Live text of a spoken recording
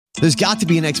There's got to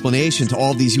be an explanation to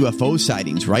all these UFO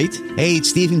sightings, right? Hey,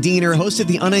 it's Stephen Diener, host of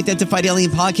the Unidentified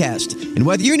Alien Podcast. And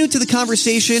whether you're new to the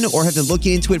conversation or have been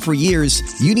looking into it for years,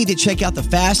 you need to check out the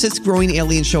fastest growing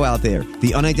alien show out there,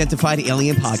 the Unidentified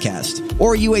Alien Podcast,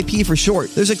 or UAP for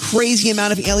short. There's a crazy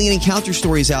amount of alien encounter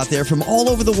stories out there from all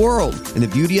over the world. And the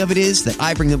beauty of it is that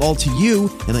I bring them all to you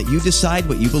and let you decide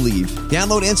what you believe.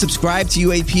 Download and subscribe to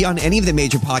UAP on any of the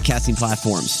major podcasting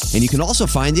platforms. And you can also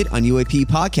find it on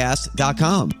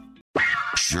UAPpodcast.com.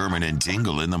 Sherman and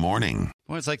Tingle in the morning.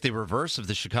 Well, it's like the reverse of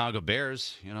the Chicago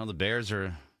Bears. You know, the Bears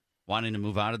are wanting to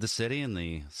move out of the city, and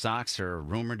the Sox are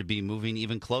rumored to be moving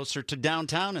even closer to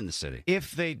downtown in the city.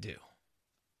 If they do,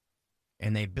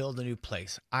 and they build a new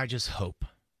place, I just hope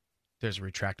there's a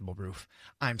retractable roof.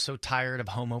 I'm so tired of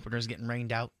home openers getting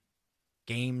rained out,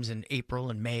 games in April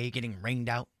and May getting rained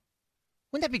out.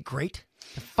 Wouldn't that be great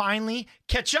to finally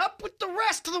catch up with the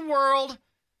rest of the world,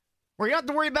 where you don't have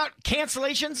to worry about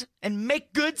cancellations and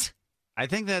make goods? I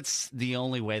think that's the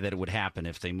only way that it would happen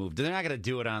if they moved. They're not going to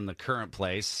do it on the current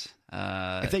place.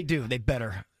 If they do, they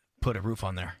better put a roof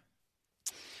on there.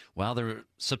 Well, they're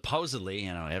supposedly,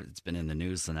 it's been in the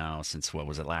news now since,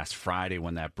 last Friday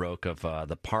when that broke, of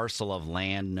the parcel of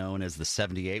land known as the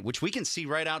 78, which we can see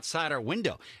right outside our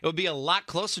window. It would be a lot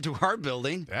closer to our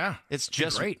building. Yeah, it's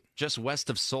just west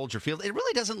of Soldier Field. It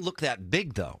really doesn't look that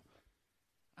big, though.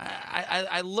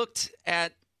 I looked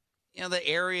at the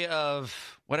area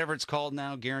of whatever it's called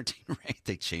now, Guaranteed Rate.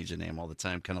 They change the name all the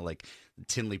time, kind of like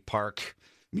Tinley Park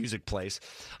Music Place.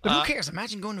 But who cares?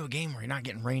 Imagine going to a game where you're not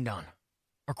getting rained on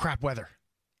or crap weather,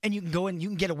 and you can go in, you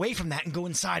can get away from that and go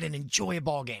inside and enjoy a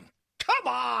ball game. Come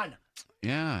on!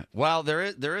 Yeah. Well,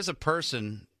 there is a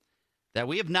person that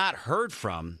we have not heard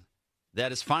from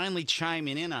that is finally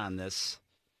chiming in on this,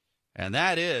 and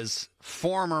that is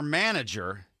former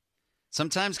manager.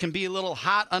 Sometimes can be a little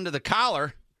hot under the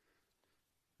collar.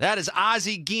 That is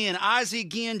Ozzie Guillen. Ozzie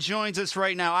Guillen joins us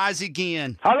right now. Ozzie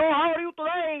Guillen. Hello, how are you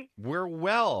today? We're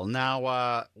well.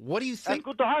 Now, what do you think? It's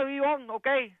good to have you on,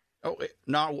 okay? Oh,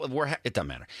 no, it doesn't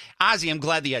matter. Ozzie, I'm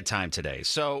glad that you had time today.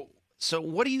 So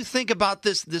what do you think about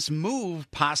this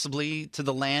move possibly to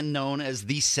the land known as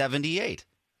the 78?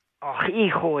 Oh,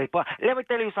 hijo, but let me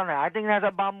tell you something. I think that's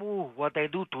a bad move, what they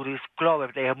do to this club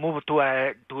if they move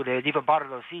to the different part of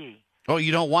the city. Oh,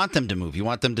 you don't want them to move. You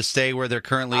want them to stay where they're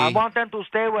currently... I want them to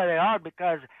stay where they are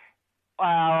because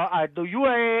the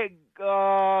UA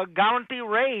Guarantee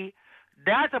Rate,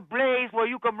 that's a place where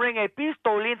you can bring a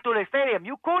pistol into the stadium.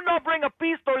 You could not bring a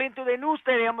pistol into the new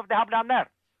stadium if they have down there.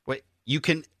 Wait, you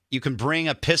can bring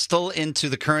a pistol into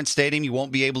the current stadium? You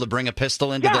won't be able to bring a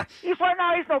pistol into the... Yeah, right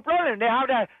now it's no problem. They have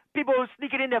the people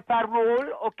sneak it in the fat roll,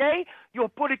 okay? You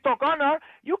put it on her.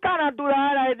 You cannot do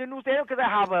that at the new stadium because they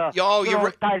have a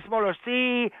smaller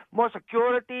seat, more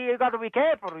security. You got to be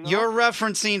careful. You're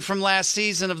referencing from last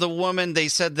season of the woman. They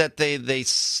said that they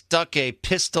stuck a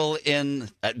pistol in.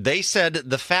 They said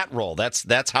the fat roll.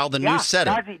 That's how the news said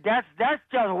it. That's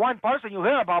just one person you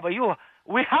hear about, but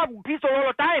we have pistol all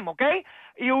the time, okay?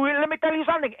 Let me tell you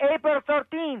something. April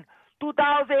 13,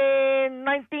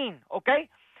 2019, okay?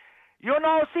 You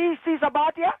know C.C.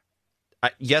 Sabathia?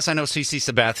 Yes, I know C.C.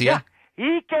 Sabathia. Yeah.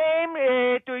 He came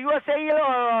to USA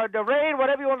or the raid,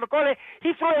 whatever you want to call it.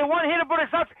 He threw a one-hitter for the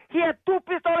Sox. He had two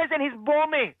pistols in his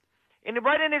bombe,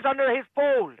 right in his under his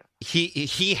fold.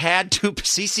 He had two.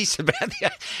 C.C.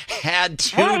 Sabathia had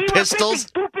two pistols.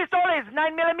 Two pistols,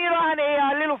 9mm and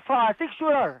a little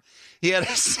 6-shooter. He had a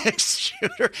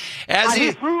 6-shooter.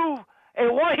 He threw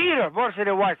a one-hitter versus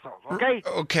the White Sox. Okay.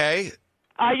 Okay.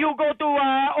 You go to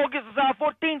August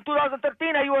 14,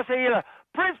 2013, USA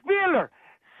Prince Fielder,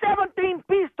 17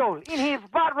 pistols in his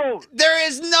butt roll. There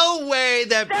is no way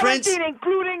that 17, Prince...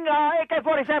 including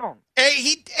AK-47.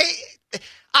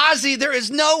 Ozzie, there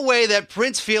is no way that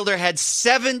Prince Fielder had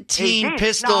 17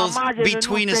 pistols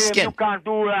between his skin. You can't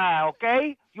do that,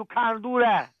 okay? You can't do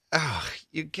that. Oh,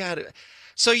 you got it.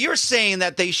 So you're saying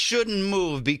that they shouldn't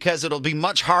move because it'll be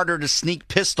much harder to sneak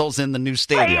pistols in the new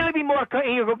stadium? It'll be more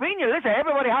convenient. Listen,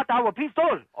 everybody has to have a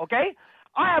pistol, okay?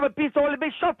 I have a pistol. I've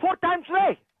been shot 4 times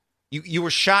today. You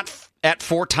were shot at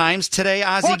 4 times today,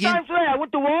 Ozzie? 4 times today. I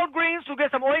went to Walgreens to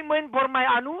get some ointment for my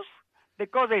anus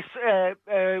because they...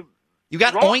 you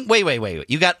got Wait.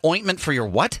 You got ointment for your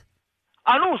what?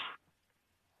 Anus.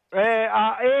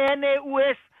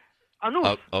 A-N-U-S.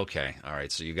 Oh, okay. All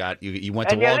right. So you went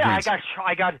to Walgreens. I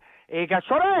got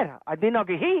shot at. I did not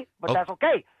get hit, but that's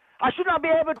okay. I should not be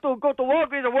able to go to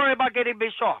Walgreens and worry about getting big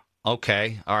shot.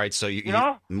 Okay. All right. So you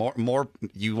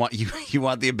you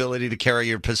want the ability to carry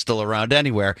your pistol around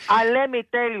anywhere. Let me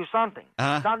tell you something.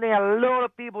 Something a lot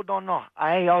of people don't know.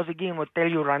 Ozzie Guillen will tell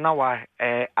you right now why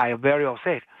I'm very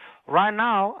upset. Right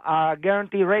now,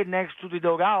 guarantee rate next to the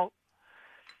dugout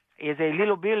is a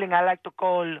little building I like to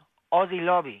call Ozzie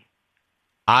Lobby.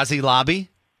 Ozzie Lobby?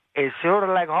 It's sort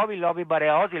of like Hobby Lobby, but a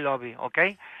Ozzie Lobby,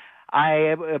 okay?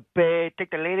 I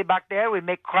take the lady back there, we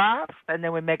make crafts, and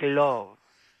then we make love.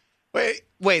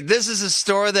 Wait, this is a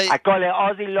store that... I call it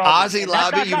Ozzie Lobby. Ozzie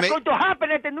Lobby? That's not going to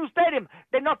happen at the new stadium.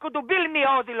 They're not going to build me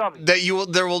Ozzie Lobby.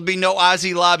 There will be no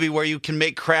Ozzie Lobby where you can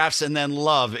make crafts and then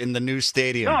love in the new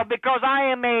stadium. No, because I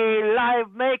am a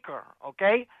live maker,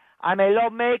 okay? I'm a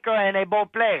love maker and a ball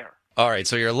player. All right,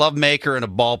 so you're a love maker and a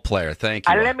ball player. Thank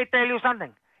you. And let me tell you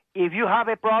something. If you have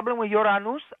a problem with your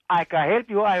anus, I can help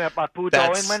you. I put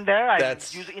ointment there. I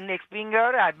use index finger.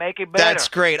 I make it better. That's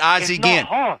great. Ozzie Guillen.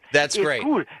 That's great. It's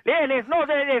cool. Yeah, and it's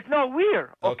not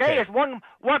weird. Okay? It's one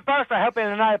person helping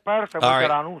another person with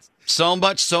their anus. So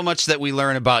much that we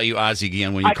learn about you, Ozzie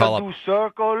Guillen, when you call up. I could do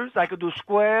circles. I could do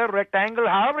square, rectangle,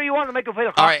 however you want to make it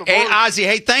feel comfortable. All right. Hey, Ozzie.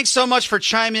 Hey, thanks so much for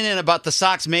chiming in about the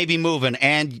Sox maybe moving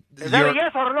and Is that a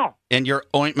yes or no? And your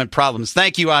ointment problems.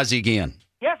 Thank you, Ozzie Guillen.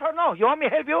 Yes or no? You want me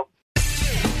to help you?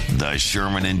 The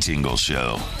Sherman and Tingle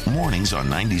Show. Mornings on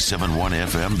 97.1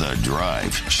 FM The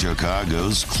Drive,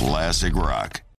 Chicago's classic rock.